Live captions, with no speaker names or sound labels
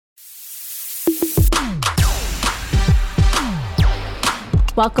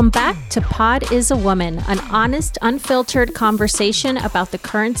Welcome back to Pod is a Woman, an honest, unfiltered conversation about the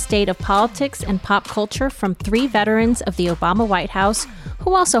current state of politics and pop culture from three veterans of the Obama White House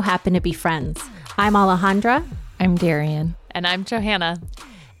who also happen to be friends. I'm Alejandra. I'm Darian. And I'm Johanna.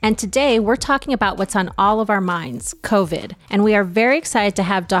 And today we're talking about what's on all of our minds, COVID. And we are very excited to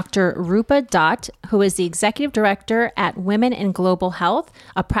have Dr. Rupa Dutt, who is the executive director at Women in Global Health,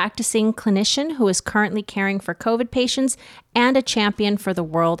 a practicing clinician who is currently caring for COVID patients and a champion for the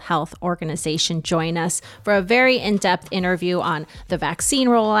World Health Organization, join us for a very in-depth interview on the vaccine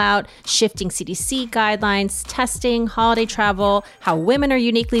rollout, shifting CDC guidelines, testing, holiday travel, how women are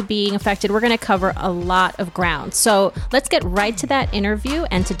uniquely being affected. We're going to cover a lot of ground. So let's get right to that interview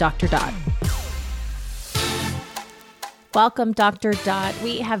and to Dr. Dutt. Welcome, Dr. Dutt.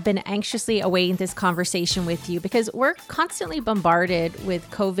 We have been anxiously awaiting this conversation with you because we're constantly bombarded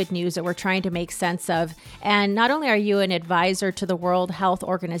with COVID news that we're trying to make sense of. And not only are you an advisor to the World Health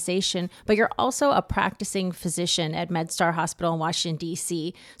Organization, but you're also a practicing physician at MedStar Hospital in Washington,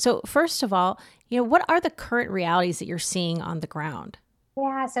 D.C. So first of all, what are the current realities that you're seeing on the ground?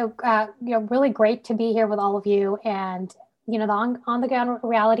 Yeah, so really great to be here with all of you. And the on the ground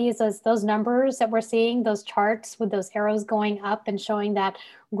realities is those numbers that we're seeing, those charts with those arrows going up and showing that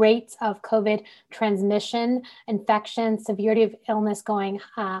rates of COVID transmission, infection, severity of illness going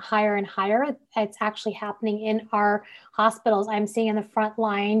higher and higher. It's actually happening in our hospitals. I'm seeing in the front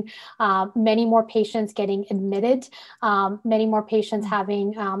line many more patients getting admitted, many more patients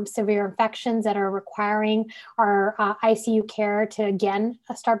having severe infections that are requiring our ICU care to again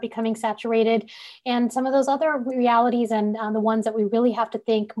start becoming saturated. And some of those other realities and the ones that we really have to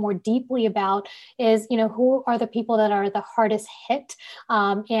think more deeply about is, who are the people that are the hardest hit?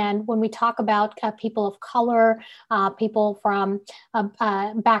 And when we talk about people of color, people from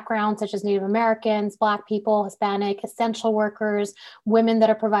backgrounds such as Native Americans, Black people, Hispanic, essential workers, women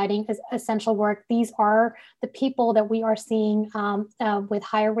that are providing essential work, these are the people that we are seeing with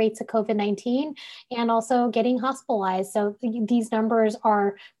higher rates of COVID-19 and also getting hospitalized. So these numbers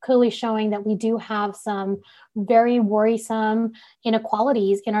are clearly showing that we do have some very worrisome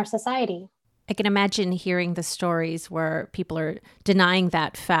inequalities in our society. I can imagine hearing the stories where people are denying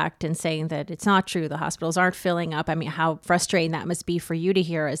that fact and saying that it's not true, the hospitals aren't filling up. I mean, how frustrating that must be for you to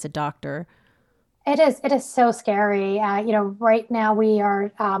hear as a doctor. It is so scary. Right now we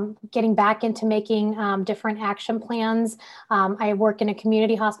are getting back into making different action plans. I work in a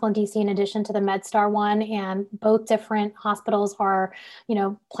community hospital in DC in addition to the MedStar one, and both different hospitals are,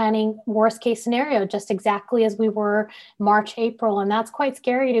 planning worst case scenario, just exactly as we were March, April. And that's quite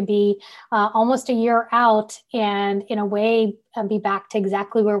scary to be almost a year out and in a way be back to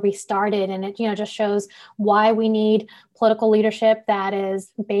exactly where we started. And it, just shows why we need political leadership that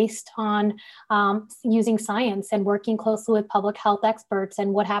is based on using science and working closely with public health experts,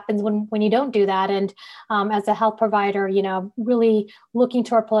 and what happens when you don't do that. And as a health provider, really looking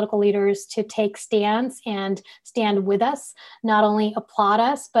to our political leaders to take stands and stand with us, not only applaud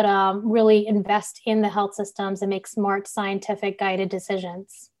us, but really invest in the health systems and make smart, scientific guided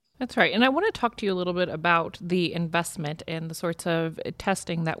decisions. That's right. And I want to talk to you a little bit about the investment and the sorts of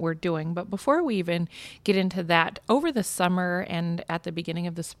testing that we're doing. But before we even get into that, over the summer and at the beginning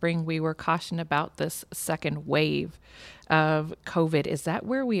of the spring, we were cautioned about this second wave of COVID. Is that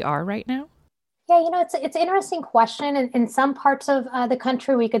where we are right now? Yeah, it's an interesting question. In some parts of the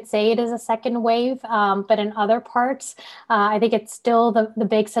country, we could say it is a second wave, but in other parts, I think it's still the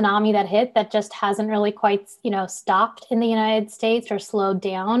big tsunami that hit that just hasn't really quite, stopped in the United States or slowed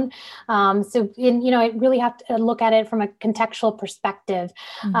down. It really have to look at it from a contextual perspective.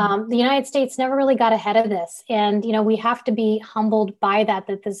 Mm-hmm. The United States never really got ahead of this, and we have to be humbled by that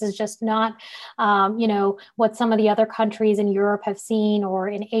this is just not, what some of the other countries in Europe have seen, or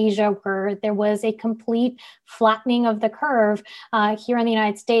in Asia, where there was a complete flattening of the curve. Here in the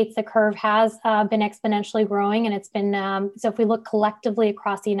United States, the curve has been exponentially growing, and it's been, so if we look collectively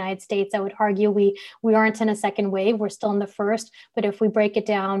across the United States, I would argue we aren't in a second wave, we're still in the first, but if we break it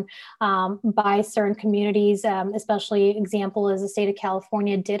down by certain communities, especially example is the state of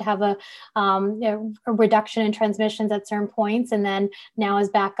California did have a reduction in transmissions at certain points, and then now is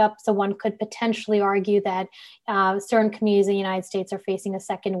back up, so one could potentially argue that certain communities in the United States are facing a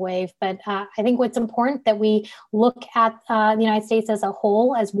second wave, but I I think what's important that we look at the United States as a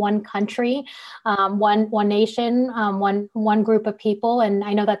whole, as one country, one nation, one group of people. And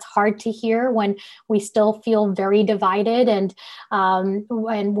I know that's hard to hear when we still feel very divided, and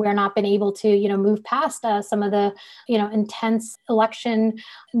we're not been able to move past some of the intense election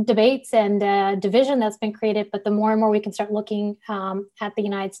debates and division that's been created. But the more and more we can start looking at the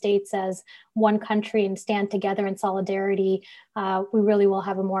United States as one country and stand together in solidarity, we really will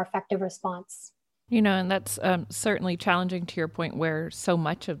have a more effective response. And that's certainly challenging to your point, where so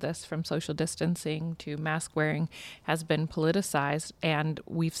much of this, from social distancing to mask wearing, has been politicized. And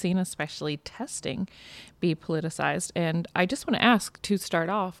we've seen especially testing be politicized. And I just want to ask, to start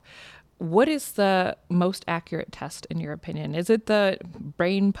off, what is the most accurate test in your opinion? Is it the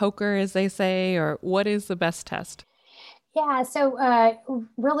brain poker, as they say, or what is the best test? Yeah, so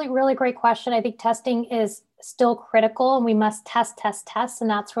really, really great question. I think testing is still critical, and we must test, test, test. And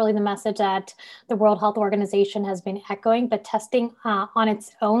that's really the message that the World Health Organization has been echoing. But testing on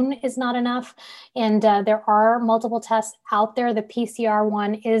its own is not enough. And there are multiple tests out there. The PCR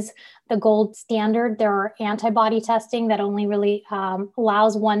one is the gold standard. There are antibody testing that only really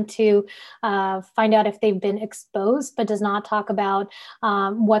allows one to find out if they've been exposed, but does not talk about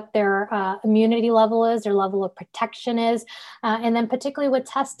what their immunity level is, their level of protection is. And then particularly with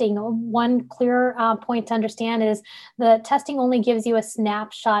testing, one clear point to understand is the testing only gives you a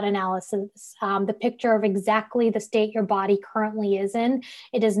snapshot analysis, the picture of exactly the state your body currently is in.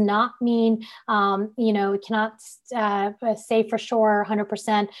 It does not mean, it cannot say for sure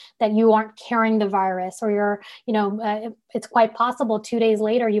 100% that you aren't carrying the virus, or you're, it's quite possible 2 days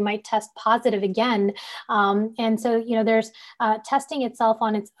later you might test positive again. And so, there's testing itself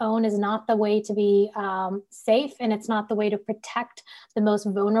on its own is not the way to be safe, and it's not the way to protect the most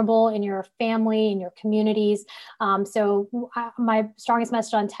vulnerable in your family, in your communities. So my strongest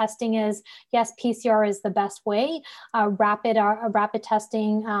message on testing is, yes, PCR is the best way. Rapid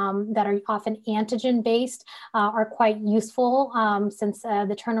testing that are often antigen based are quite useful since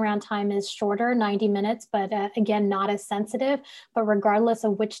the turnaround time is shorter, 90 minutes, but again, not as sensitive. But regardless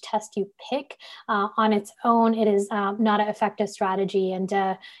of which test you pick, on its own, it is not an effective strategy. And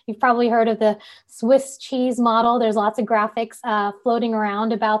you've probably heard of the Swiss cheese model. There's lots of graphics floating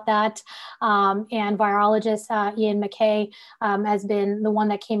around about that. And virologist Ian McKay has been the one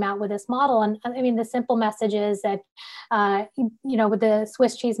that came out with this model. And I mean, the simple message is that, with the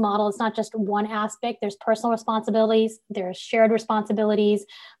Swiss cheese model, it's not just one aspect. There's personal responsibilities, there's shared responsibilities,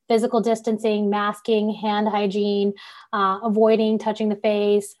 physical distancing, masking, hand hygiene, avoiding touching the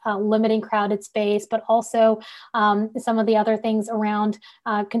face, limiting crowded space, but also some of the other things around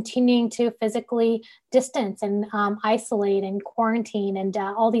continuing to physically distance and isolate and quarantine. And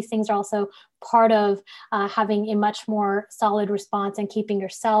all these things are also part of having a much more solid response and keeping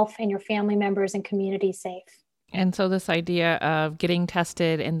yourself and your family members and community safe. And so this idea of getting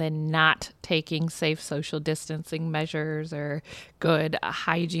tested and then not taking safe social distancing measures or good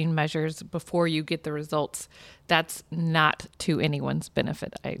hygiene measures before you get the results, that's not to anyone's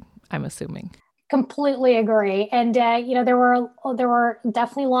benefit, I'm assuming. Completely agree. And, there were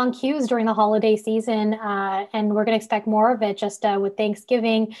definitely long queues during the holiday season, and we're going to expect more of it. Just with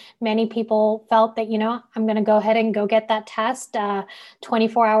Thanksgiving, many people felt that, I'm going to go ahead and go get that test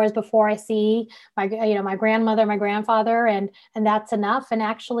 24 hours before I see my grandmother, my grandfather, and that's enough. And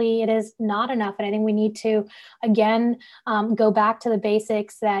actually, it is not enough. And I think we need to, again, go back to the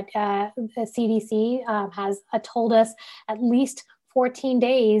basics that the CDC has told us. At least 14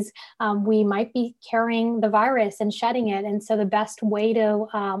 days, we might be carrying the virus and shedding it. And so the best way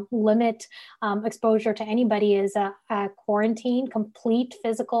to limit exposure to anybody is a quarantine, complete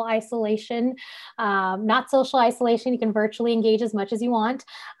physical isolation, not social isolation. You can virtually engage as much as you want,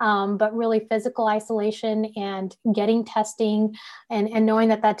 but really physical isolation and getting testing and knowing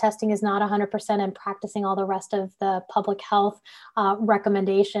that testing is not 100%, and practicing all the rest of the public health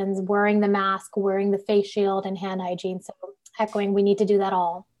recommendations, wearing the mask, wearing the face shield, and hand hygiene. So echoing, we need to do that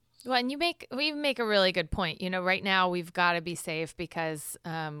all. Well, and we make a really good point. Right now we've got to be safe because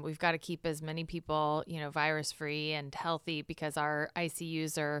we've got to keep as many people, virus free and healthy, because our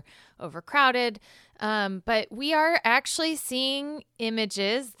ICUs are overcrowded. But we are actually seeing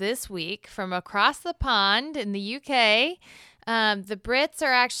images this week from across the pond in the UK. The Brits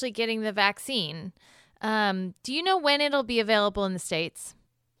are actually getting the vaccine. Do you know when it'll be available in the States?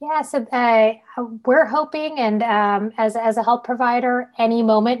 Yeah, so we're hoping, and as a health provider, any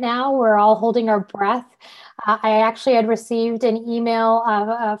moment now. We're all holding our breath. I actually had received an email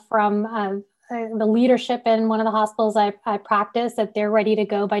from the leadership in one of the hospitals I practice, that they're ready to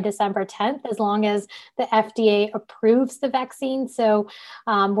go by December 10th, as long as the FDA approves the vaccine. So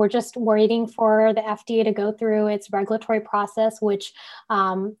we're just waiting for the FDA to go through its regulatory process, which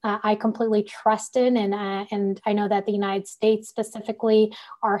I completely trust in. And I know that the United States specifically,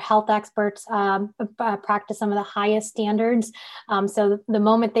 our health experts practice some of the highest standards. So the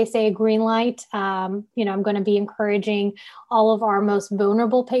moment they say a green light, I'm going to be encouraging all of our most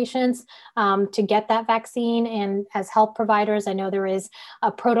vulnerable patients to get that vaccine. And as health providers, I know there is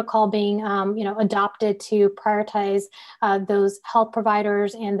a protocol being, adopted to prioritize those health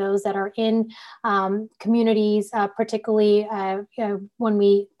providers and those that are in communities, particularly when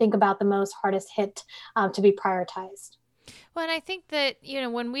we think about the most hardest hit to be prioritized. Well, and I think that,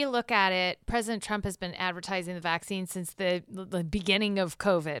 when we look at it, President Trump has been advertising the vaccine since the beginning of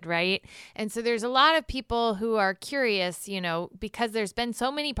COVID, right? And so there's a lot of people who are curious, because there's been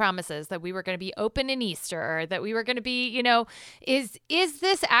so many promises that we were going to be open in Easter, that we were going to be, is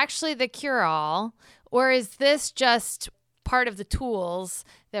this actually the cure-all, or is this just part of the tools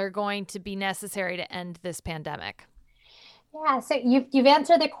that are going to be necessary to end this pandemic? Yeah, so you've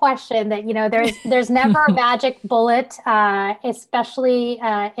answered the question that, there's never a magic bullet, especially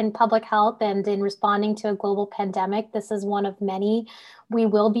in public health and in responding to a global pandemic. This is one of many. We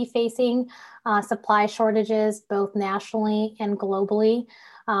will be facing supply shortages, both nationally and globally.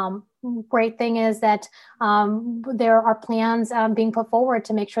 Great thing is that there are plans being put forward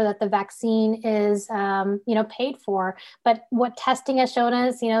to make sure that the vaccine is, paid for. But what testing has shown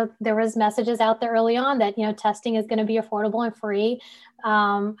us, there was messages out there early on that, testing is going to be affordable and free.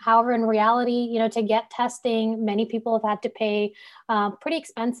 However, in reality, to get testing, many people have had to pay pretty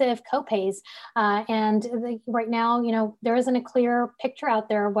expensive copays. Right now, there isn't a clear picture out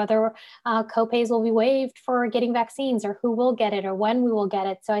there whether copays will be waived for getting vaccines, or who will get it, or when we will get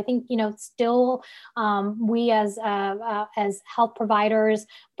it. So I think, still we as health providers,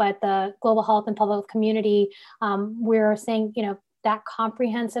 but the global health and public health community, we're saying, that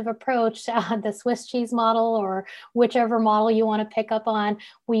comprehensive approach, the Swiss cheese model, or whichever model you want to pick up on,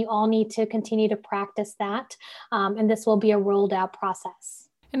 we all need to continue to practice that. And this will be a rolled out process.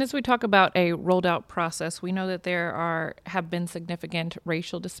 And as we talk about a rolled out process, we know that have been significant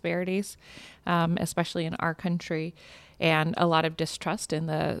racial disparities, especially in our country, and a lot of distrust in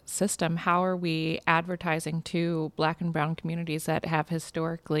the system. How are we advertising to Black and brown communities that have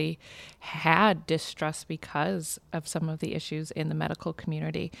historically had distrust because of some of the issues in the medical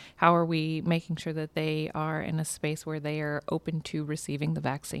community? How are we making sure that they are in a space where they are open to receiving the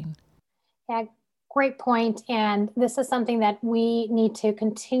vaccine? Yeah. Great point. And this is something that we need to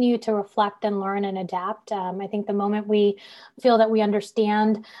continue to reflect and learn and adapt. I think the moment we feel that we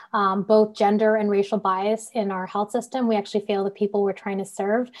understand both gender and racial bias in our health system, we actually fail the people we're trying to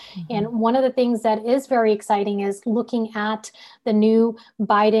serve. Mm-hmm. And one of the things that is very exciting is looking at the new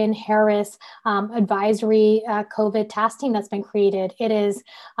Biden-Harris advisory COVID task team that's been created. It is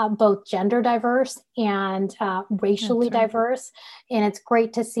both gender diverse and racially diverse. And it's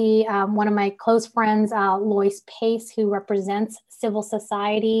great to see one of my close friends, Lois Pace, who represents civil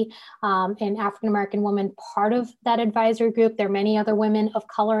society, an African-American woman, part of that advisory group. There are many other women of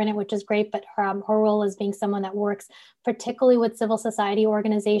color in it, which is great, but her role as being someone that works particularly with civil society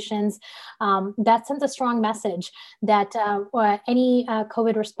organizations, that sends a strong message that any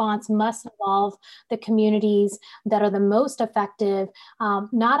COVID response must involve the communities that are the most effective,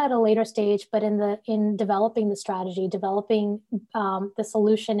 not at a later stage, but in developing the strategy, developing the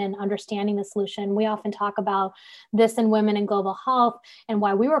solution and understanding the solution. We often talk about this in Women in Global Health, and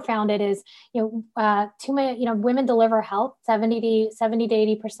why we were founded is, too many, women deliver health. 70 to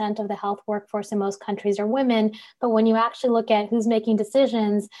 80% of the health workforce in most countries are women, but when you actually look at who's making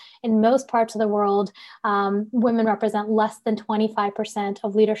decisions in most parts of the world, women represent less than 25%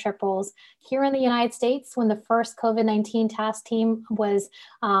 of leadership roles. Here in the United States, when the first COVID-19 task team was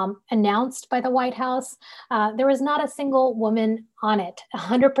announced by the White House, there was not a single woman on it,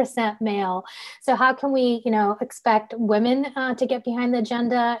 100% male. So how can we, expect women to get behind the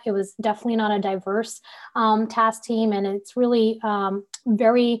agenda? It was definitely not a diverse task team, and it's really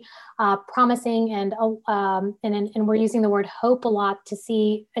very promising, and we're using the word hope a lot to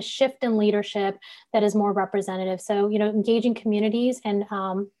see a shift in leadership that is more representative. So, engaging communities and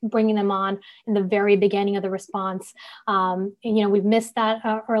bringing them on in the very beginning of the response. We've missed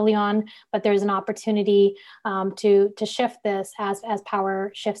that early on, but there's an opportunity to shift this as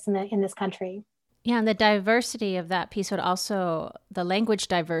power shifts in this country. Yeah, and the diversity of that piece would also, the language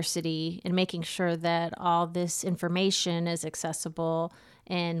diversity, and making sure that all this information is accessible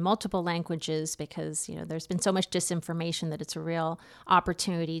in multiple languages because, there's been so much disinformation that it's a real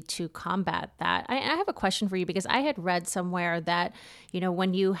opportunity to combat that. I have a question for you because I had read somewhere that,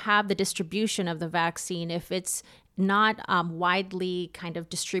 when you have the distribution of the vaccine, if it's not widely kind of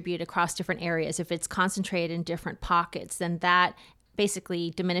distributed across different areas, if it's concentrated in different pockets, then that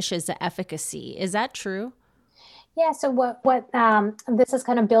basically diminishes the efficacy. Is that true? Yeah, so what this is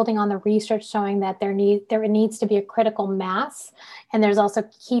kind of building on the research showing that there needs to be a critical mass, and there's also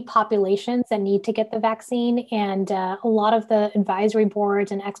key populations that need to get the vaccine. And a lot of the advisory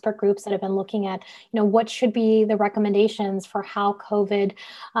boards and expert groups that have been looking at, what should be the recommendations for how COVID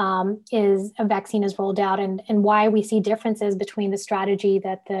is a vaccine is rolled out, and why we see differences between the strategy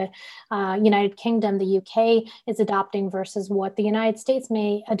that the United Kingdom, the UK is adopting versus what the United States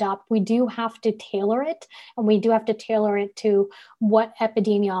may adopt. We do have to tailor it, and we do have to tailor it to what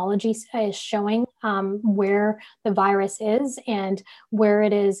epidemiology is showing, where the virus is and where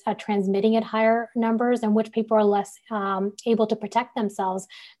it is transmitting at higher numbers and which people are less able to protect themselves.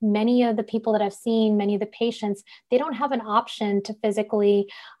 Many of the people that I've seen, many of the patients, they don't have an option to physically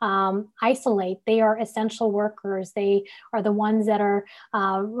isolate. They are essential workers. They are the ones that are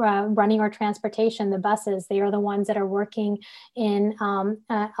running our transportation, the buses. They are the ones that are working in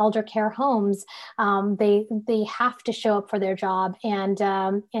elder care homes. They have to show up for their job, and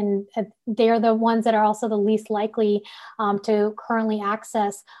they're the ones that are also the least likely to currently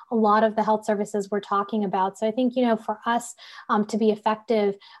access a lot of the health services we're talking about. So I think, for us to be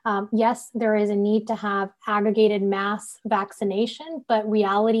effective, yes, there is a need to have aggregated mass vaccination, but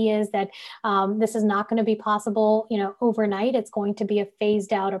reality is that this is not going to be possible, overnight. It's going to be a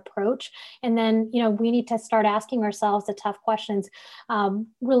phased out approach. And then, we need to start asking ourselves the tough questions.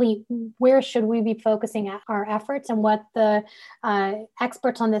 Really, where should we be focusing our efforts? And what the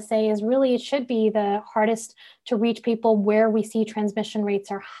experts on this say is really it should be the hardest to reach people where we see transmission rates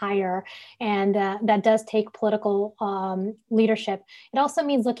are higher. And that does take political leadership. It also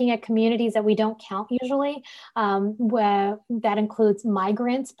means looking at communities that we don't count usually. That includes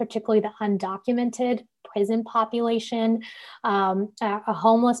migrants, particularly the undocumented, prison population,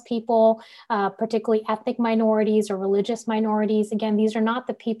 homeless people, particularly ethnic minorities or religious minorities. Again, these are not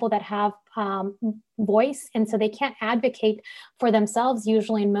the people that have voice, and so they can't advocate for themselves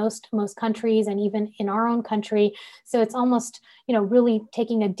usually in most countries, and even in our own country. So it's almost, really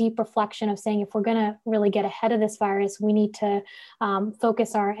taking a deep reflection of saying, if we're going to really get ahead of this virus, we need to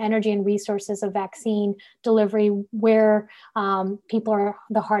focus our energy and resources of vaccine delivery where people are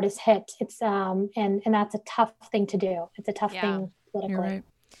the hardest hit. It's and that's a tough thing to do. It's a tough thing politically. You're right.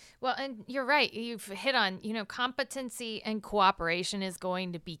 Well, and you're right. You've hit on, competency and cooperation is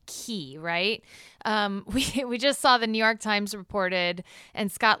going to be key, right? We just saw the New York Times reported,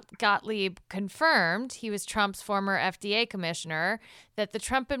 and Scott Gottlieb confirmed, he was Trump's former FDA commissioner, that the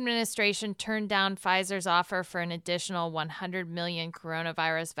Trump administration turned down Pfizer's offer for an additional 100 million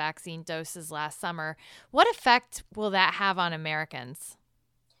coronavirus vaccine doses last summer. What effect will that have on Americans?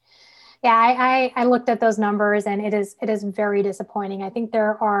 Yeah, I looked at those numbers, and it is very disappointing. I think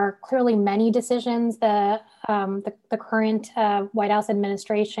there are clearly many decisions the current White House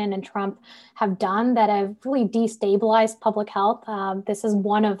administration and Trump have done that have really destabilized public health. This is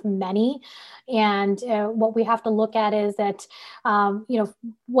one of many. And what we have to look at is that,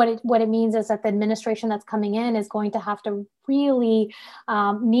 what it means is that the administration that's coming in is going to have to really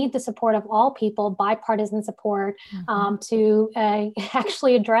need the support of all people, bipartisan support, to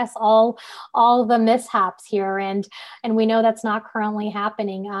actually address all the mishaps here. And we know that's not currently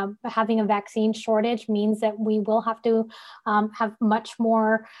happening. Having a vaccine shortage means that we will have to have much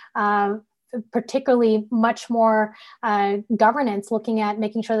more particularly much more governance, looking at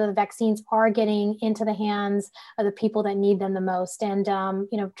making sure that the vaccines are getting into the hands of the people that need them the most. And,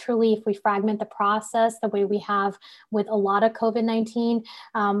 truly, if we fragment the process the way we have with a lot of COVID-19,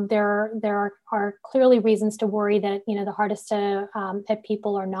 there are clearly reasons to worry that, the hardest to hit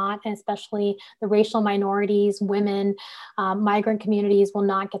people are not, and especially the racial minorities, women, migrant communities will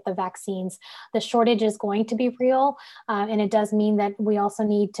not get the vaccines. The shortage is going to be real. And it does mean that we also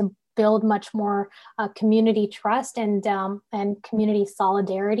need to build much more community trust and community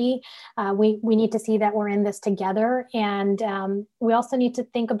solidarity. We need to see that we're in this together, and we also need to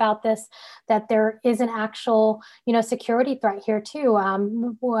think about this, that there is an actual security threat here too.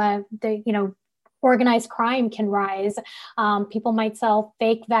 Organized crime can rise. People might sell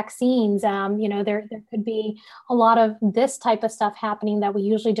fake vaccines. There could be a lot of this type of stuff happening that we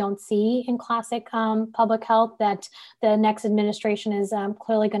usually don't see in classic public health, that the next administration is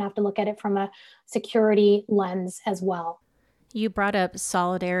clearly going to have to look at it from a security lens as well. You brought up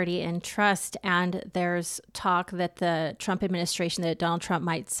solidarity and trust, and there's talk that the Trump administration, that Donald Trump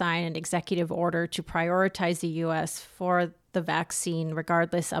might sign an executive order to prioritize the U.S. for the vaccine,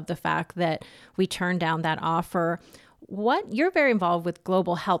 regardless of the fact that we turned down that offer. You're very involved with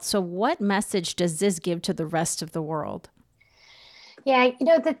global health. So what message does this give to the rest of the world? Yeah,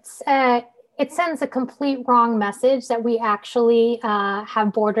 it sends a complete wrong message that we actually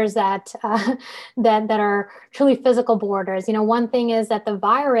have borders that that are truly physical borders. One thing is that the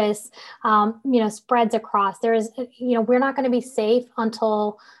virus, spreads across. We're not going to be safe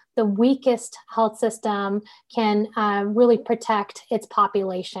until the weakest health system can really protect its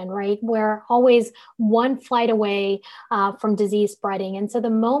population, right? We're always one flight away from disease spreading. And so the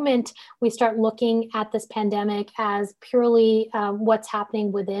moment we start looking at this pandemic as purely what's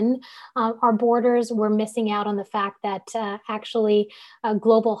happening within our borders, we're missing out on the fact that actually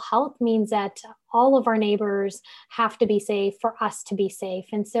global health means that all of our neighbors have to be safe for us to be safe.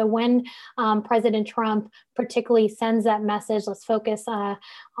 And so when President Trump particularly sends that message, let's focus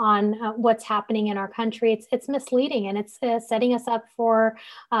on what's happening in our country, it's misleading, and it's setting us up for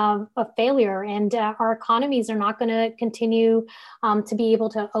a failure. And our economies are not going to continue to be able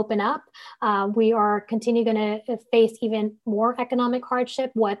to open up. We are continuing going to face even more economic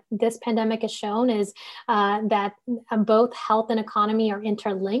hardship. What this pandemic has shown is that both health and economy are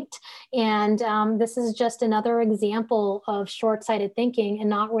interlinked. And this is just another example of short-sighted thinking and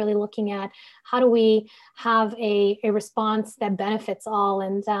not really looking at how do we have a response that benefits all.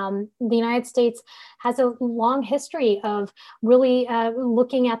 And the United States has a long history of really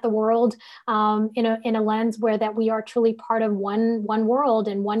looking at the world in a lens where that we are truly part of one world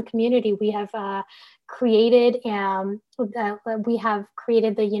and one community. We have created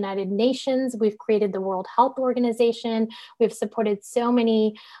the United Nations. We've created the World Health Organization. We've supported so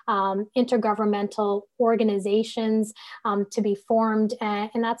many intergovernmental organizations to be formed.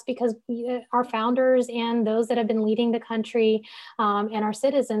 And that's because our founders and those that have been leading the country and our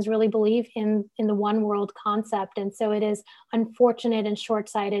citizens really believe in the one world concept. And so it is unfortunate and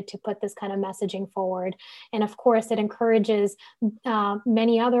short-sighted to put this kind of messaging forward. And of course, it encourages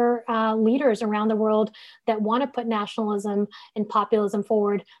many other leaders around the world that want to put nationalism and populism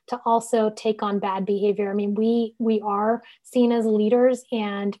forward to also take on bad behavior. I mean, we are seen as leaders,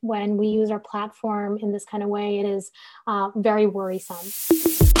 and when we use our platform in this kind of way, it is very worrisome.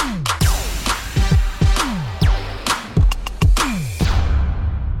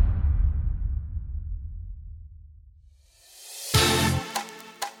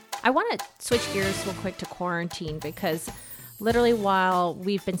 I want to switch gears real quick to quarantine, because literally while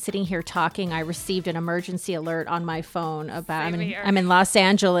we've been sitting here talking, I received an emergency alert on my phone about I'm in Los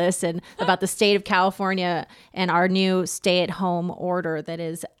Angeles, and about the state of California and our new stay-at-home order that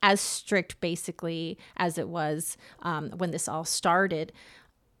is as strict basically as it was when this all started.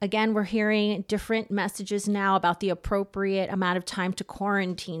 Again, we're hearing different messages now about the appropriate amount of time to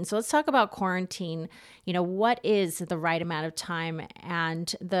quarantine. So let's talk about quarantine. What is the right amount of time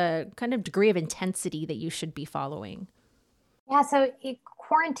and the kind of degree of intensity that you should be following? Yeah, so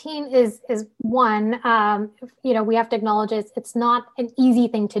quarantine is one, we have to acknowledge it's not an easy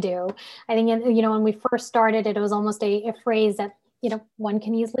thing to do. I think, when we first started it was almost a phrase that, one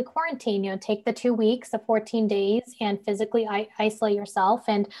can easily quarantine, take the 2 weeks, the 14 days, and physically isolate yourself.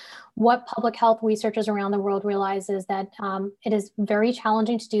 And what public health researchers around the world realize is that it is very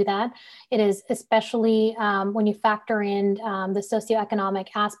challenging to do that. It is especially when you factor in the socioeconomic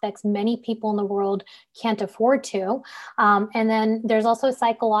aspects, many people in the world can't afford to. And then there's also a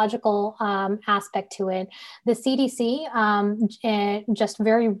psychological aspect to it. The CDC just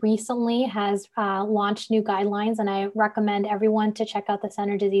very recently has launched new guidelines, and I recommend everyone to check out the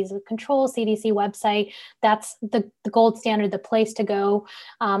Center for Disease Control CDC website. That's the gold standard, the place to go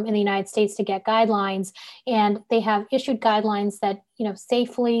in the United States to get guidelines. And they have issued guidelines that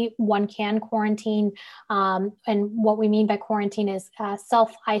safely one can quarantine. And what we mean by quarantine is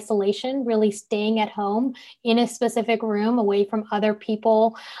self-isolation, really staying at home in a specific room away from other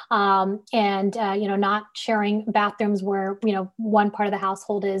people, and not sharing bathrooms where one part of the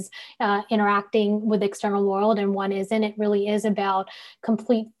household is interacting with the external world and one isn't. It really is about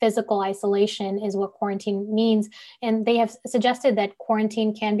complete physical isolation is what quarantine means. And they have suggested that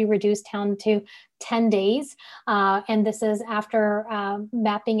quarantine can be reduced down to 10 days. And this is after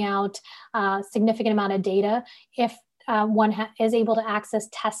mapping out a significant amount of data. If is able to access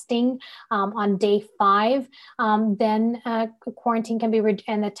testing on day 5, then quarantine can be,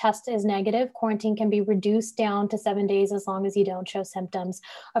 and the test is negative, quarantine can be reduced down to 7 days as long as you don't show symptoms.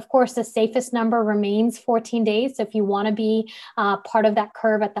 Of course, the safest number remains 14 days. So if you want to be part of that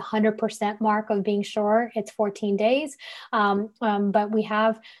curve at the 100% mark of being sure, it's 14 days. But we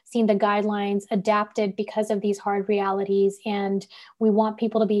have seen the guidelines adapted because of these hard realities, and we want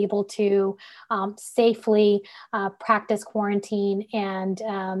people to be able to safely practice quarantine and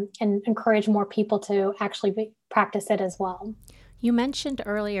encourage more people to actually practice it as well. You mentioned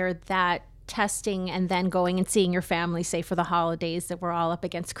earlier that testing and then going and seeing your family, say for the holidays, that we're all up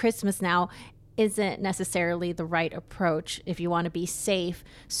against Christmas now, isn't necessarily the right approach if you want to be safe.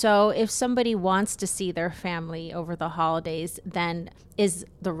 So if somebody wants to see their family over the holidays, then is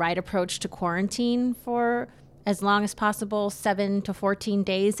the right approach to quarantine for as long as possible, 7 to 14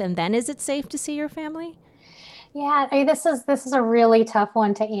 days, and then is it safe to see your family? Yeah, I mean, this is a really tough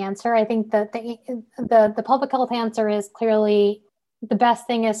one to answer. I think that the public health answer is clearly the best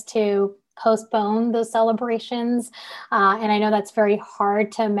thing is to postpone those celebrations. And I know that's very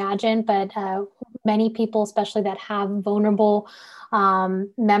hard to imagine, but many people, especially that have vulnerable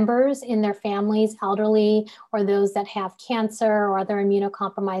members in their families, elderly, or those that have cancer or other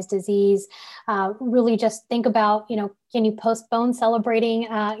immunocompromised disease, really just think about, can you postpone celebrating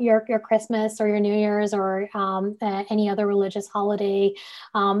your Christmas or your New Year's or any other religious holiday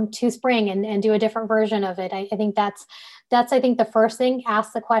to spring and do a different version of it? I think that's I think the first thing.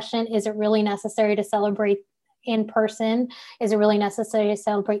 Ask the question: is it really necessary to celebrate in person? Is it really necessary to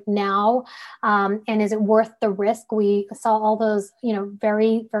celebrate now? And is it worth the risk? We saw all those,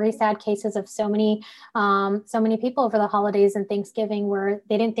 very, very sad cases of so many people over the holidays and Thanksgiving where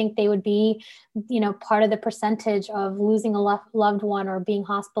they didn't think they would be, part of the percentage of losing a loved one or being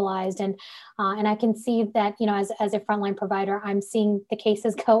hospitalized. And I can see that, as a frontline provider, I'm seeing the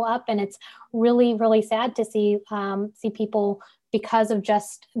cases go up, and it's really, really sad to see people, because of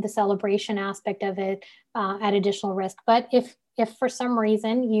just the celebration aspect of it, at additional risk. But if for some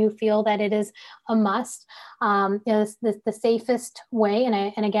reason you feel that it is a must, is the safest way,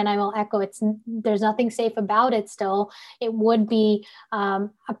 and again, I will echo, there's nothing safe about it still, it would be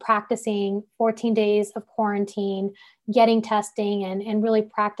practicing 14 days of quarantine, getting testing, and really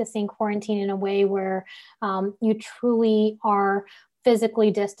practicing quarantine in a way where you truly are physically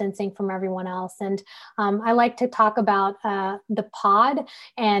distancing from everyone else. And I like to talk about the pod,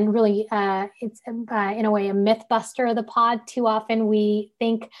 and really it's in a way a myth buster of the pod. Too often we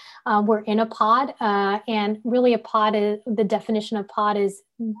think we're in a pod, and really a pod is, the definition of pod is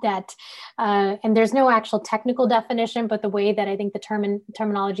that, and there's no actual technical definition, but the way that I think the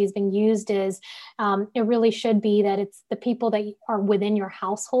terminology is being used is it really should be that it's the people that are within your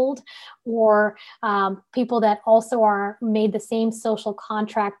household, or people that also are made the same social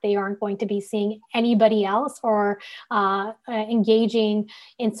contract. They aren't going to be seeing anybody else or engaging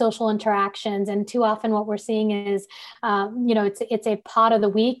in social interactions. And too often what we're seeing is, it's a pod of the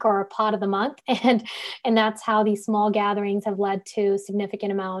week or a pod of the month. And that's how these small gatherings have led to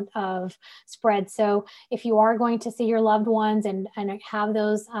significant amount of spread. So if you are going to see your loved ones and have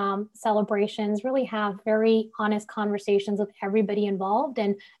those celebrations, really have very honest conversations with everybody involved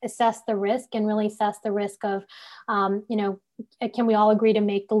and assess the risk, and really assess the risk of, can we all agree to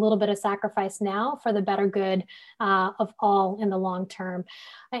make a little bit of sacrifice now for the better good of all in the long term?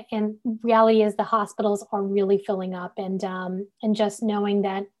 And reality is the hospitals are really filling up, and just knowing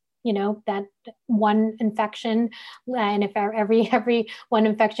that, that one infection, and if every one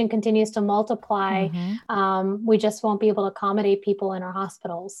infection continues to multiply, we just won't be able to accommodate people in our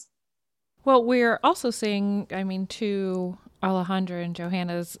hospitals. Well, we're also seeing, to Alejandra and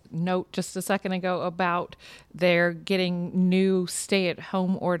Johanna's note just a second ago about their getting new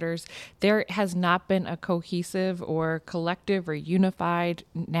stay-at-home orders, there has not been a cohesive or collective or unified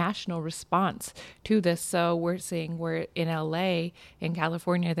national response to this. So we're seeing we're in LA, in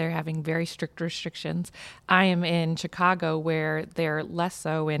California, they're having very strict restrictions. I am in Chicago where they're less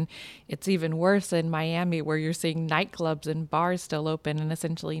so, and it's even worse in Miami where you're seeing nightclubs and bars still open and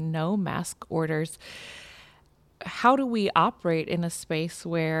essentially no mask orders. How do we operate in a space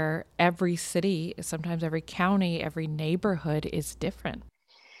where every city, sometimes every county, every neighborhood is different?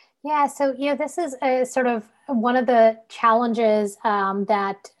 Yeah, so this is a sort of one of the challenges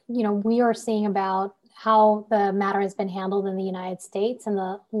that we are seeing about how the matter has been handled in the United States, and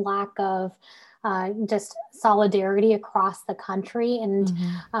the lack of just solidarity across the country, and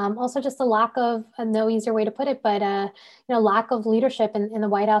also just a lack of, no easier way to put it, but lack of leadership in the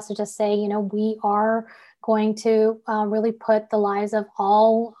White House to just say, we are going to really put the lives of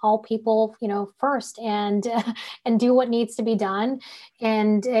all people, first, and and do what needs to be done,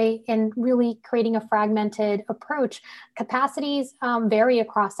 and really creating a fragmented approach. Capacities vary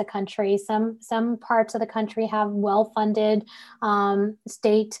across the country. Some parts of the country have well-funded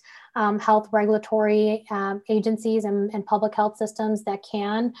state health regulatory agencies and public health systems that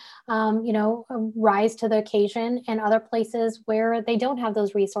can, rise to the occasion, and other places where they don't have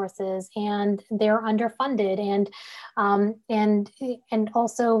those resources and they're underfunded, and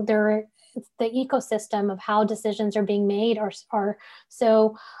also the ecosystem of how decisions are being made are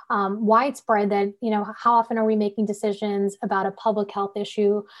so widespread that, how often are we making decisions about a public health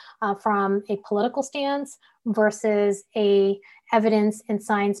issue from a political stance versus a evidence and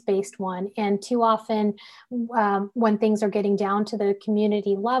science-based one. And too often, when things are getting down to the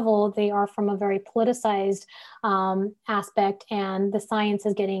community level, they are from a very politicized aspect, and the science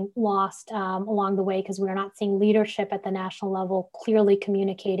is getting lost along the way because we're not seeing leadership at the national level clearly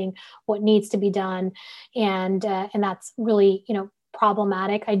communicating what needs to be done, and that's really,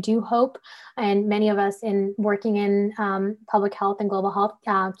 problematic. I do hope, and many of us in working in public health and global health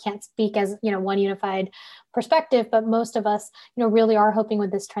can't speak as one unified perspective, but most of us really are hoping with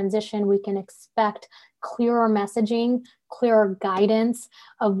this transition we can expect clearer messaging, clearer guidance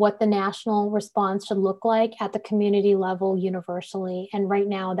of what the national response should look like at the community level universally. And right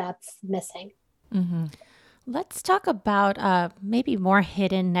now that's missing. Mm-hmm. Let's talk about maybe more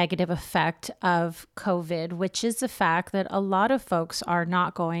hidden negative effect of COVID, which is the fact that a lot of folks are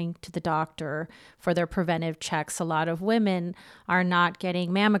not going to the doctor for their preventive checks. A lot of women are not getting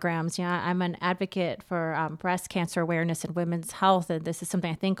mammograms. I'm an advocate for breast cancer awareness and women's health, and this is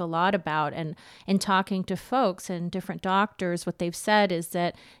something I think a lot about. And in talking to folks and different doctors, what they've said is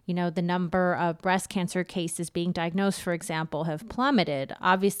that, the number of breast cancer cases being diagnosed, for example, have plummeted.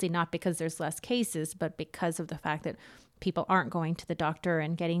 Obviously not because there's less cases, but because of the fact that people aren't going to the doctor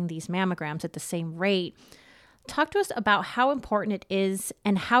and getting these mammograms at the same rate. Talk to us about how important it is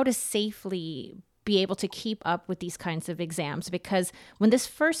and how to safely be able to keep up with these kinds of exams. Because when this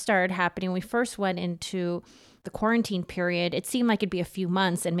first started happening, we first went into the quarantine period, it seemed like it'd be a few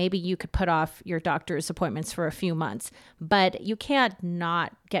months and maybe you could put off your doctor's appointments for a few months, but you can't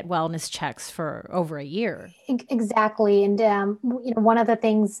not get wellness checks for over a year. Exactly. And, one of the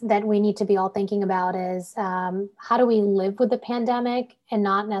things that we need to be all thinking about is how do we live with the pandemic and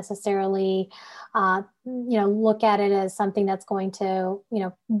not necessarily, look at it as something that's going to,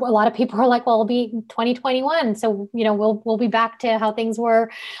 a lot of people are like, well, it'll be 2021. So, we'll be back to how things were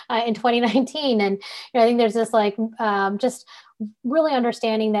in 2019. And I think there's this just really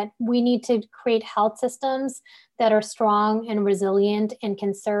understanding that we need to create health systems that are strong and resilient and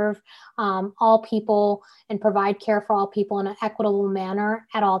can serve all people and provide care for all people in an equitable manner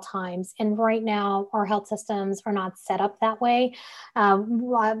at all times. And right now, our health systems are not set up that way.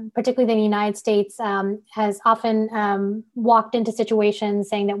 Particularly the United States has often walked into situations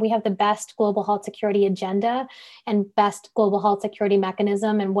saying that we have the best global health security agenda and best global health security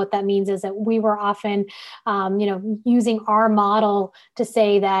mechanism. And what that means is that we were often, using our model to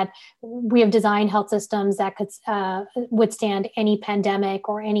say that we have designed health systems that could withstand any pandemic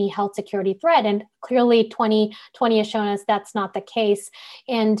or any health security threat. And clearly 2020 has shown us that's not the case.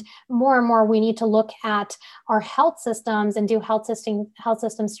 And more, we need to look at our health systems and do health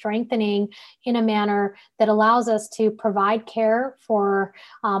system strengthening in a manner that allows us to provide care for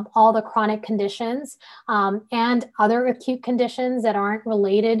all the chronic conditions and other acute conditions that aren't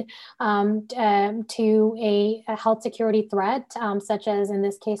related to a health security threat, such as in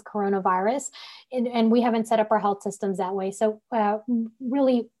this case, coronavirus. And we haven't set up our health systems that way. So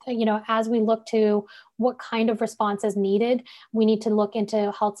really, as we look to what kind of response is needed, we need to look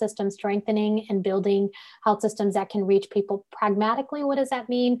into health system strengthening and building health systems that can reach people pragmatically. What does that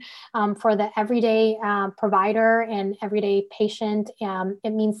mean for the everyday provider and everyday patient?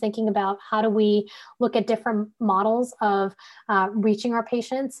 It means thinking about how do we look at different models of reaching our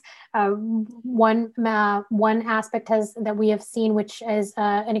patients. One aspect that we have seen, which is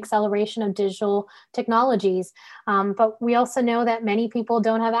an acceleration of digital technologies. But we also know that many people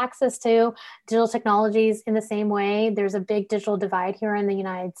don't have access to digital technologies in the same way. There's a big digital divide here in the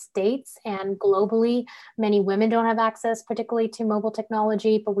United States and globally. Many women don't have access, particularly to mobile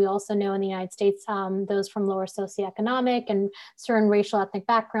technology, but we also know in the United States, those from lower socioeconomic and certain racial ethnic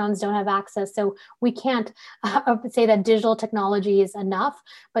backgrounds don't have access. So we can't say that digital technology is enough,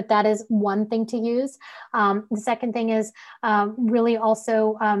 but that is one thing to use. The second thing is really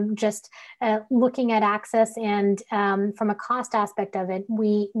also just looking at access and from a cost aspect of it,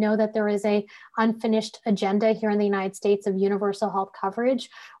 we we know that there is a unfinished agenda here in the United States of universal health coverage.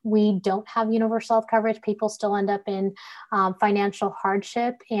 We don't have universal health coverage. People still end up in financial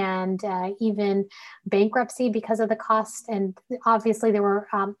hardship and even bankruptcy because of the cost. And obviously there were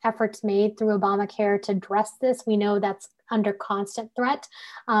efforts made through Obamacare to address this. We know that's under constant threat.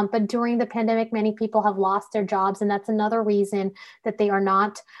 But during the pandemic, many people have lost their jobs. And that's another reason that they are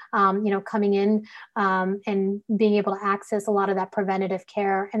not, coming in and being able to access a lot of that preventative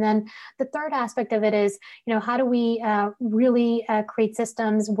care. And then the third aspect of it is, how do we really create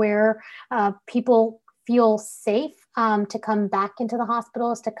systems where people feel safe to come back into the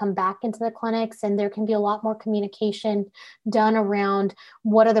hospitals, to come back into the clinics, and there can be a lot more communication done around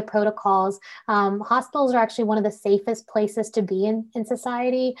what are the protocols. Hospitals are actually one of the safest places to be in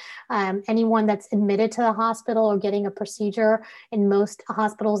society. Anyone that's admitted to the hospital or getting a procedure, in most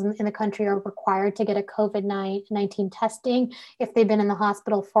hospitals in the country are required to get a COVID-19 testing. If they've been in the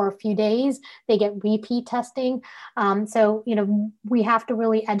hospital for a few days, they get repeat testing. So, we have to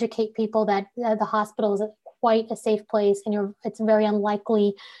really educate people that the hospital is quite a safe place, and it's very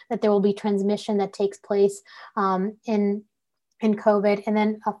unlikely that there will be transmission that takes place in COVID. And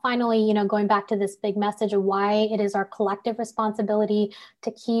then finally, going back to this big message of why it is our collective responsibility to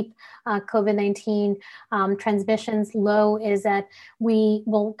keep COVID-19 transmissions low is that we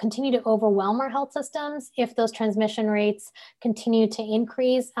will continue to overwhelm our health systems if those transmission rates continue to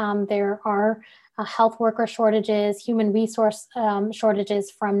increase. There are health worker shortages, human resource shortages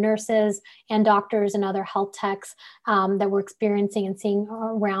from nurses and doctors and other health techs that we're experiencing and seeing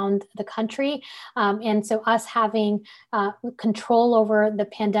around the country. And so us having control over the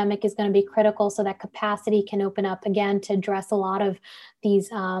pandemic is going to be critical so that capacity can open up again to address a lot of these,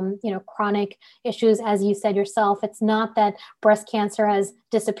 chronic issues. As you said yourself, it's not that breast cancer has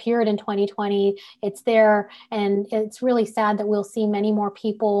disappeared in 2020. It's there. And it's really sad that we'll see many more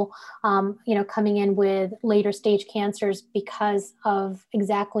people, coming in with later stage cancers because of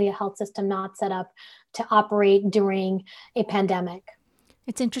exactly a health system not set up to operate during a pandemic.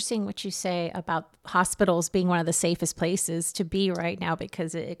 It's interesting what you say about hospitals being one of the safest places to be right now,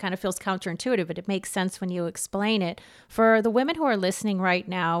 because it kind of feels counterintuitive, but it makes sense when you explain it. For the women who are listening right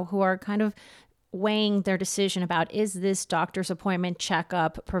now, who are kind of weighing their decision about, is this doctor's appointment,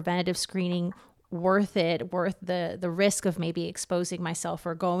 checkup, preventative screening worth it, worth the risk of maybe exposing myself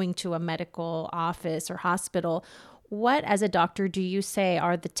or going to a medical office or hospital, what as a doctor do you say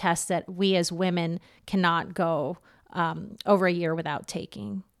are the tests that we as women cannot go over a year without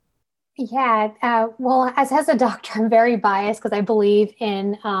taking? Yeah, well, as a doctor, I'm very biased because I believe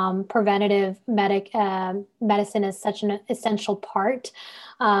in preventative medicine as such an essential part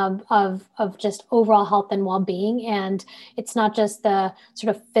of just overall health and well-being. And it's not just the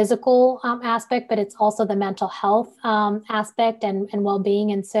sort of physical aspect, but it's also the mental health aspect and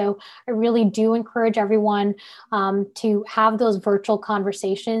well-being. And so I really do encourage everyone to have those virtual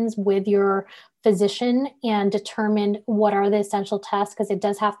conversations with your physician and determine what are the essential tests, because it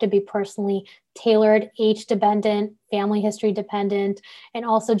does have to be personally tailored, age dependent, family history dependent, and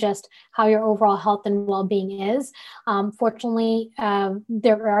also just how your overall health and well-being is. Fortunately,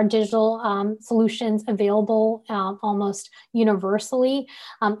 there are digital solutions available almost universally.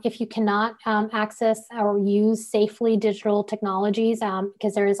 If you cannot access or use safely digital technologies,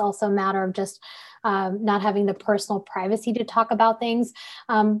 because there is also a matter of just not having the personal privacy to talk about things.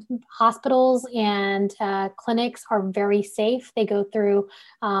 Hospitals and clinics are very safe. They go through,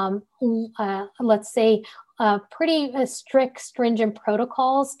 let's say, pretty strict, stringent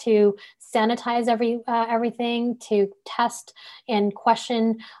protocols to sanitize everything, to test and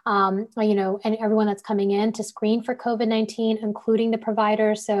question, and everyone that's coming in to screen for COVID-19, including the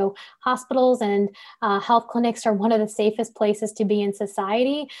providers. So hospitals and health clinics are one of the safest places to be in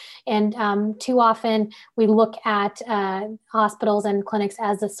society. And too often we look at hospitals and clinics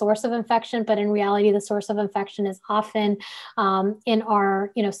as the source of infection, but in reality, the source of infection is often in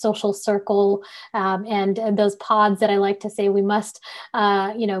our, social circle and those pods that I like to say we must,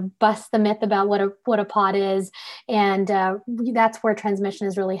 bust the myth about what a pod is. And that's where transmission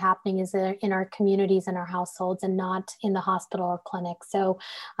is really happening, is in our communities and our households and not in the hospital or clinic. So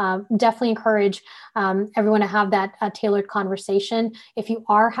definitely encourage everyone to have that tailored conversation. If you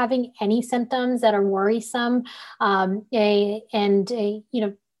are having any symptoms that are worrisome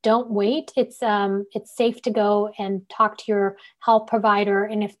don't wait. It's safe to go and talk to your health provider.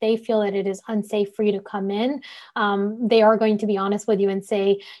 And if they feel that it is unsafe for you to come in, they are going to be honest with you and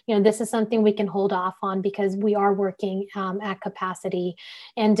say, this is something we can hold off on because we are working at capacity.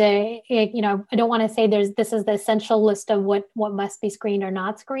 And, I don't want to say this is the essential list of what must be screened or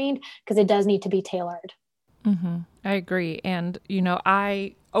not screened, because it does need to be tailored. I agree. And,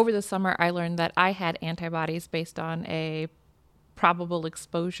 over the summer, I learned that I had antibodies based on a probable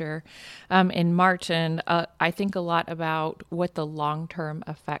exposure in March. And I think a lot about what the long-term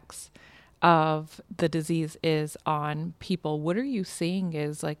effects of the disease is on people. What are you seeing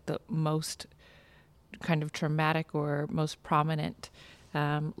is like the most kind of traumatic or most prominent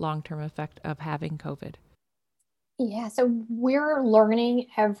long-term effect of having COVID? Yeah, so we're learning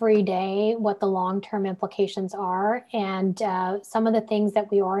every day what the long-term implications are. And some of the things that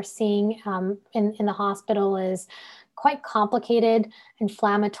we are seeing in the hospital is quite complicated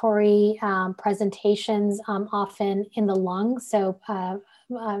inflammatory presentations, often in the lungs. So uh,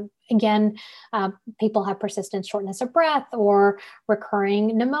 again, people have persistent shortness of breath or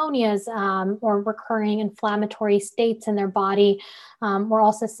recurring pneumonias or recurring inflammatory states in their body. We're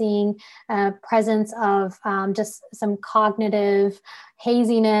also seeing presence of just some cognitive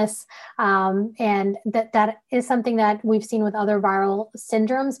haziness. And that is something that we've seen with other viral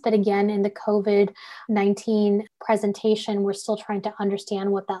syndromes. But again, in the COVID-19 presentation, we're still trying to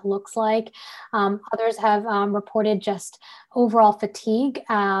understand what that looks like. Others have reported just overall fatigue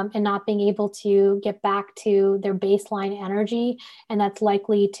and not being able to get back to their baseline energy. And that's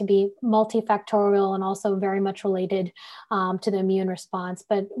likely to be multifactorial and also very much related to the immune response.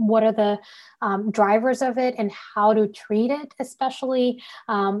 But what are the drivers of it and how to treat it, especially?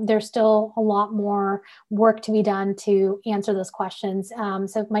 There's still a lot more work to be done to answer those questions.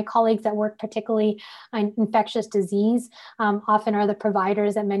 So my colleagues that work particularly on infectious disease often are the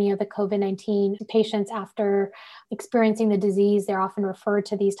providers at many of the COVID-19 patients. After experiencing the disease, they're often referred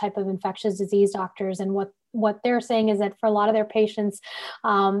to these type of infectious disease doctors. And what they're saying is that for a lot of their patients,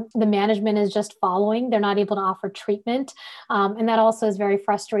 the management is just following. They're not able to offer treatment. And that also is very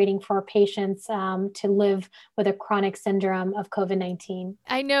frustrating for patients to live with a chronic syndrome of COVID-19.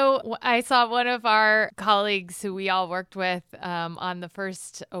 I know I saw one of our colleagues who we all worked with on the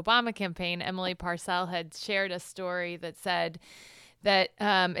first Obama campaign, Emily Parcell, had shared a story that said that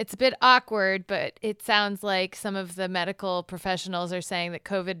it's a bit awkward, but it sounds like some of the medical professionals are saying that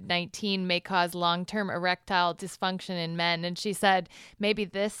COVID-19 may cause long-term erectile dysfunction in men. And she said, maybe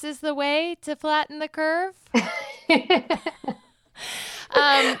this is the way to flatten the curve.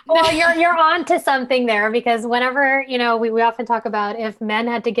 Well, you're on to something there, because whenever, we often talk about if men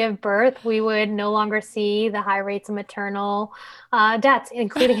had to give birth, we would no longer see the high rates of maternal deaths,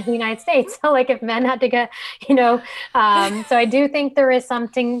 including in the United States. So like if men had to get, so I do think there is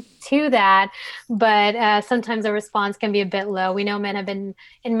something to that, but sometimes the response can be a bit low. We know men have been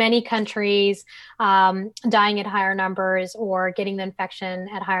in many countries dying at higher numbers or getting the infection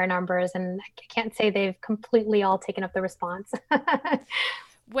at higher numbers. And I can't say they've completely all taken up the response.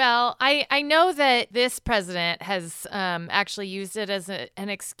 Well, I know that this president has actually used it as an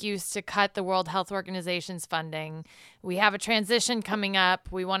excuse to cut the World Health Organization's funding. We have a transition coming up.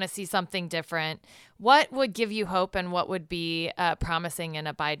 We want to see something different. What would give you hope and what would be promising in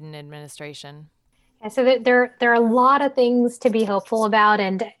a Biden administration? Yeah, so there are a lot of things to be hopeful about.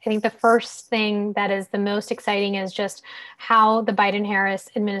 And I think the first thing that is the most exciting is just how the Biden-Harris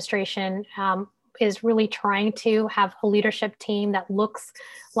administration is really trying to have a leadership team that looks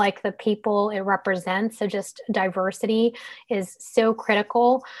like the people it represents. So just diversity is so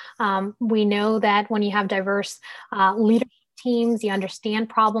critical. We know that when you have diverse leadership teams, you understand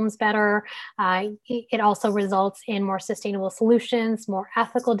problems better. It also results in more sustainable solutions, more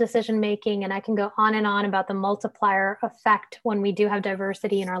ethical decision making, and I can go on and on about the multiplier effect when we do have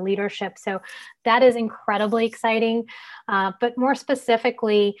diversity in our leadership. So that is incredibly exciting. But more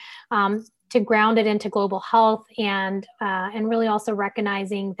specifically, to ground it into global health and really also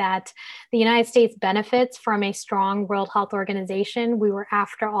recognizing that the United States benefits from a strong World Health Organization. We were,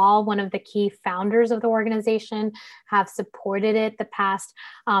 after all, one of the key founders of the organization, have supported it the past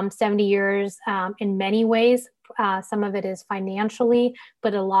 70 years in many ways. Some of it is financially,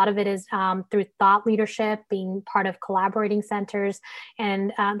 but a lot of it is through thought leadership, being part of collaborating centers.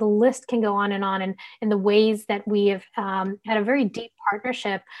 And the list can go on. And in the ways that we have had a very deep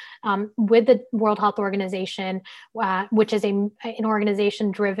partnership with the World Health Organization, which is an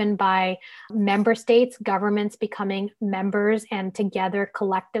organization driven by member states, governments becoming members, and together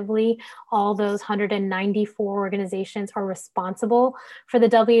collectively, all those 194 organizations are responsible for the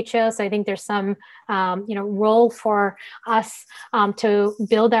WHO. So I think there's some role for us to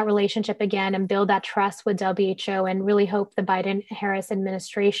build that relationship again and build that trust with WHO, and really hope the Biden-Harris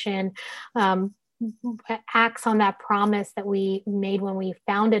administration acts on that promise that we made when we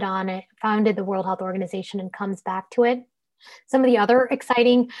founded the World Health Organization and comes back to it. Some of the other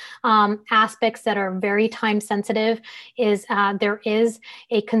exciting aspects that are very time sensitive is there is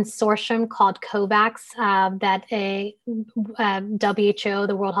a consortium called COVAX that a WHO,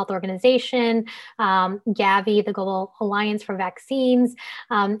 the World Health Organization, Gavi, the Global Alliance for Vaccines,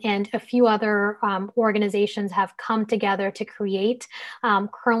 and a few other organizations have come together to create.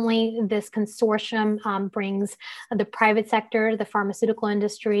 Currently, this consortium brings the private sector, the pharmaceutical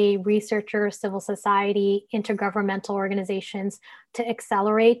industry, researchers, civil society, intergovernmental organizations to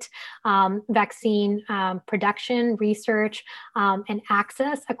accelerate vaccine production, research, and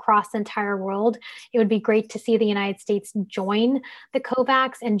access across the entire world. It would be great to see the United States join the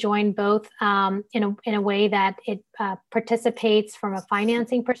COVAX and join both in a way that it participates from a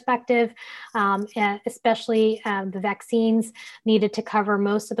financing perspective, especially the vaccines needed to cover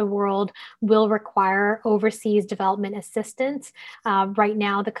most of the world will require overseas development assistance. Right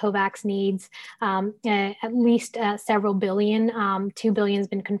now, the COVAX needs at least several billion. 2 billion has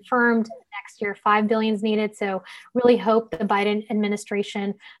been confirmed. Next year, 5 billion is needed. So really hope the Biden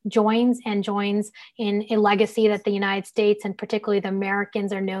administration joins in a legacy that the United States and particularly the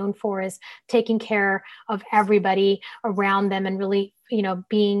Americans are known for, is taking care of everybody around them and really,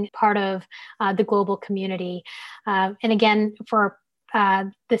 being part of the global community. And again, for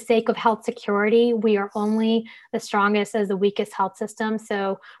the sake of health security, we are only the strongest as the weakest health system.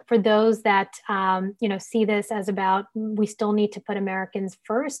 So for those that, see this as about, we still need to put Americans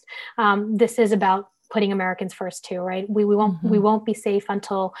first. This is about putting Americans first too, right? We won't be safe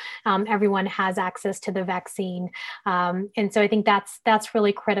until everyone has access to the vaccine. And so I think that's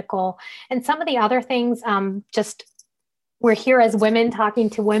really critical. And some of the other things, we're here as women talking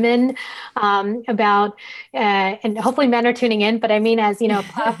to women about, and hopefully men are tuning in, but I mean, as a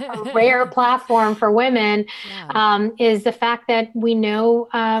rare platform for women, is the fact that we know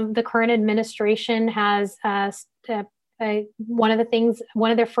the current administration has one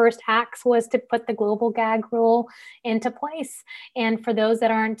of their first acts was to put the global gag rule into place. And for those that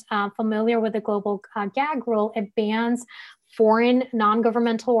aren't familiar with the global gag rule, it bans foreign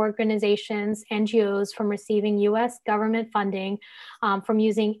non-governmental organizations, NGOs, from receiving U.S. government funding, from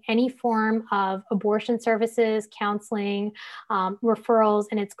using any form of abortion services, counseling, referrals,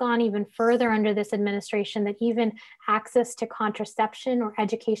 and it's gone even further under this administration that even access to contraception or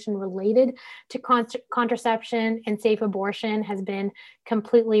education related to contraception and safe abortion has been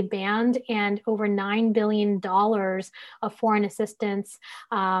completely banned, and over $9 billion of foreign assistance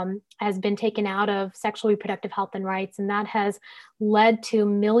has been taken out of sexual reproductive health and rights, and that has led to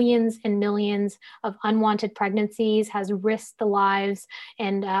millions and millions of unwanted pregnancies, has risked the lives,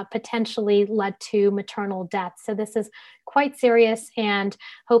 and potentially led to maternal deaths. So this is quite serious, and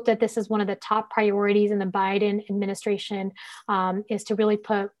hope that this is one of the top priorities in the Biden administration, is to really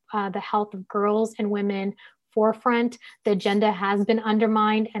put the health of girls and women forefront. The agenda has been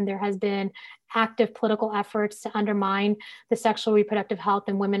undermined, and there has been active political efforts to undermine the sexual reproductive health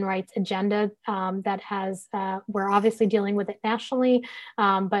and women's rights agenda we're obviously dealing with it nationally,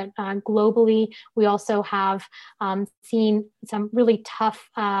 but globally, we also have seen some really tough,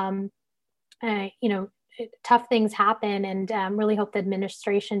 tough things happen, and really hope the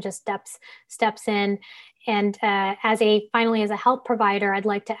administration just steps in. And finally, as a health provider, I'd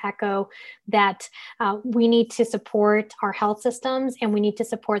like to echo that we need to support our health systems, and we need to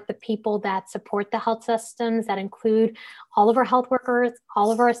support the people that support the health systems, that include all of our health workers,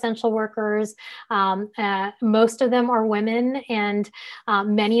 all of our essential workers. Most of them are women, and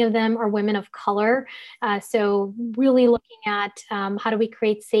many of them are women of color. So really looking at how do we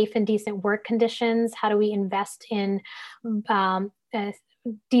create safe and decent work conditions? How do we invest in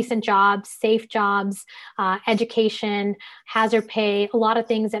decent jobs, safe jobs, education, hazard pay, a lot of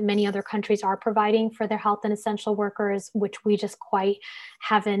things that many other countries are providing for their health and essential workers, which we just quite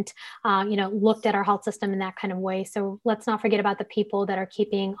haven't, looked at our health system in that kind of way. So let's not forget about the people that are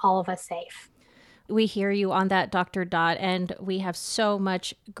keeping all of us safe. We hear you on that, Dr. Dot, and we have so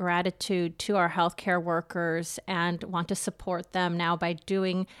much gratitude to our healthcare workers and want to support them now by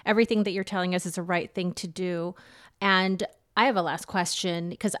doing everything that you're telling us is the right thing to do. And I have a last question,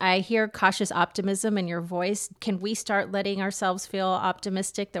 because I hear cautious optimism in your voice. Can we start letting ourselves feel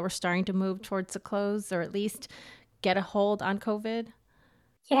optimistic that we're starting to move towards a close, or at least get a hold on COVID?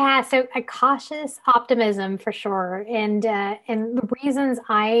 Yeah, so a cautious optimism for sure. And the reasons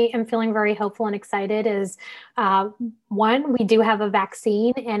I am feeling very hopeful and excited is, one, we do have a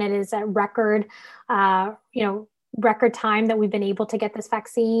vaccine, and it is a record time that we've been able to get this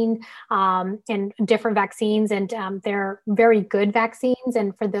vaccine, and different vaccines, and they're very good vaccines.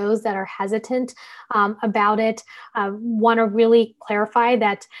 And for those that are hesitant about it, want to really clarify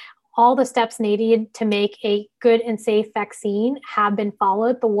that all the steps needed to make a good and safe vaccine have been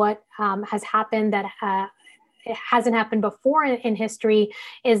followed. But what has happened that it hasn't happened before in history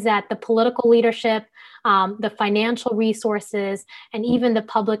is that the political leadership, the financial resources, and even the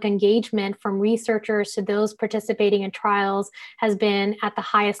public engagement from researchers to those participating in trials has been at the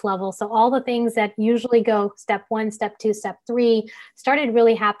highest level. So all the things that usually go step 1, step 2, step 3 started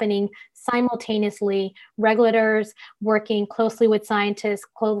really happening simultaneously. Regulators working closely with scientists,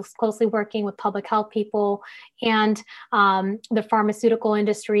 closely working with public health people, and the pharmaceutical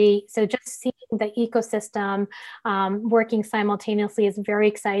industry. So just seeing the ecosystem working simultaneously is very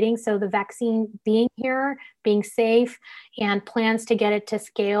exciting. So the vaccine being here, being safe, and plans to get it to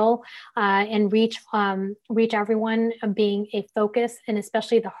scale and reach everyone being a focus, and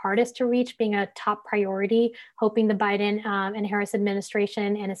especially the hardest to reach being a top priority, hoping the Biden and Harris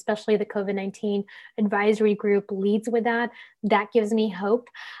administration, and especially the COVID-19 advisory group leads with that. That gives me hope.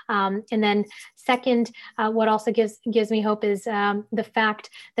 And then second, what also gives me hope is the fact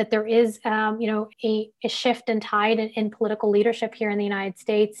that there is, a shift in tide in political leadership here in the United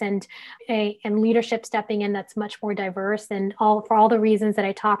States, and leadership stepping in that's much more diverse, and for all the reasons that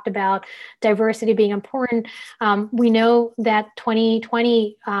I talked about, diversity being important. We know that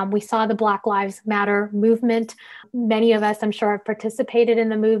 2020, we saw the Black Lives Matter movement. Many of us, I'm sure, have participated in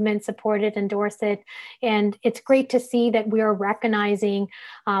the movement, supported, endorsed it. And it's great to see that we are recognizing,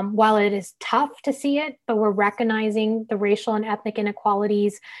 while it is tough to see it, but we're recognizing the racial and ethnic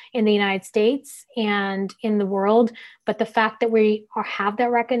inequalities in the United States and in the world. But the fact that we have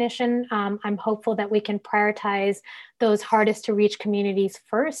that recognition, I'm hopeful that we can prioritize those hardest to reach communities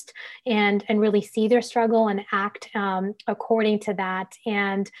first, and really see their struggle and act according to that.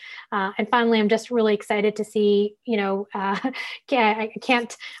 And finally, I'm just really excited to see, I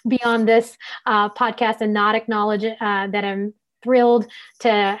can't be on this podcast and not acknowledge that I'm thrilled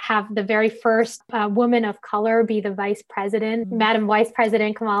to have the very first woman of color be the vice president, Madam Vice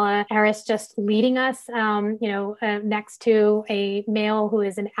President Kamala Harris, just leading us, next to a male who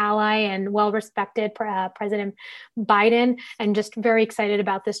is an ally and well-respected, President Biden, and just very excited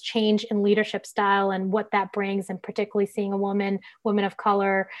about this change in leadership style and what that brings, and particularly seeing a woman of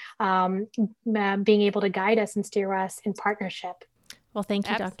color being able to guide us and steer us in partnership. Well, thank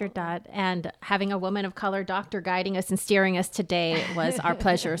you, Dr. Dot. And having a woman of color doctor guiding us and steering us today was our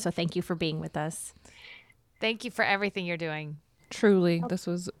pleasure. So thank you for being with us. Thank you for everything you're doing. Truly, this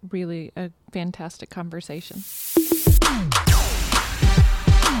was really a fantastic conversation.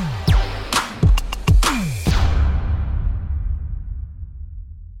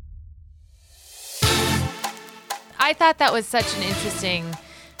 I thought that was such an interesting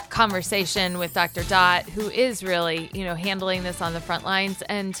conversation with Dr. Dot, who is really, handling this on the front lines.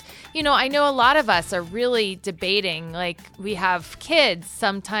 And, I know a lot of us are really debating, like, we have kids,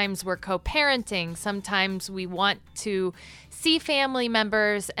 sometimes we're co-parenting, sometimes we want to see family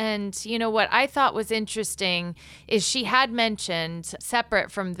members. And, what I thought was interesting is she had mentioned,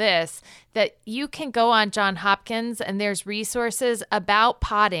 separate from this, that you can go on Johns Hopkins and there's resources about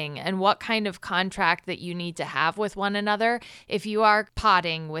potting and what kind of contract that you need to have with one another if you are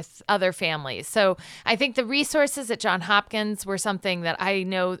potting with other families. So I think the resources at Johns Hopkins were something that I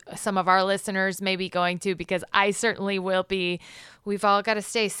know some of our listeners may be going to, because I certainly will be. We've all got to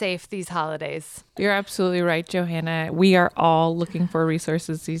stay safe these holidays. You're absolutely right, Johanna. We are all looking for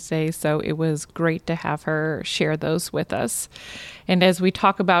resources these days, so it was great to have her share those with us. And as we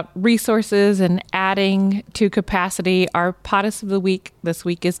talk about resources and adding to capacity, our POTUS of the week this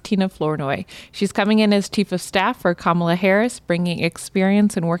week is Tina Flournoy. She's coming in as Chief of Staff for Kamala Harris, bringing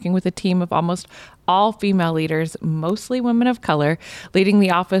experience and working with a team of almost all female leaders, mostly women of color, leading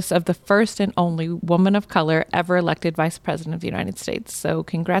the office of the first and only woman of color ever elected Vice President of the United States. So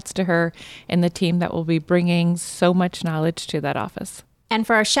congrats to her and the team that will be bringing so much knowledge to that office. And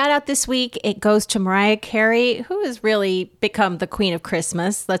for our shout out this week, it goes to Mariah Carey, who has really become the queen of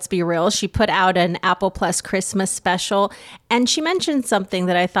Christmas. Let's be real. She put out an Apple Plus Christmas special, and she mentioned something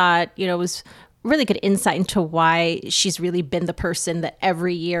that I thought, was really good insight into why she's really been the person that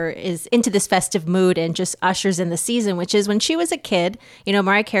every year is into this festive mood and just ushers in the season, which is when she was a kid.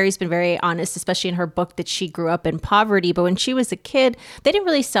 Mariah Carey's been very honest, especially in her book, that she grew up in poverty. But when she was a kid, they didn't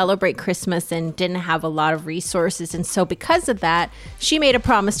really celebrate Christmas and didn't have a lot of resources. And so because of that, she made a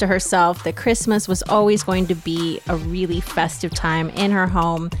promise to herself that Christmas was always going to be a really festive time in her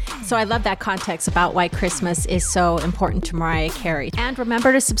home. So I love that context about why Christmas is so important to Mariah Carey. And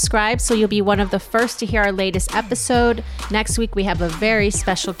remember to subscribe so you'll be one of the first to hear our latest episode. Next week, we have a very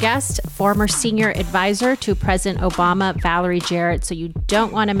special guest, former senior advisor to President Obama, Valerie Jarrett. So you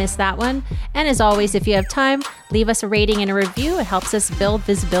don't want to miss that one. And as always, if you have time, leave us a rating and a review. It helps us build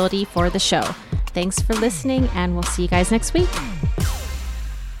visibility for the show. Thanks for listening, and we'll see you guys next week.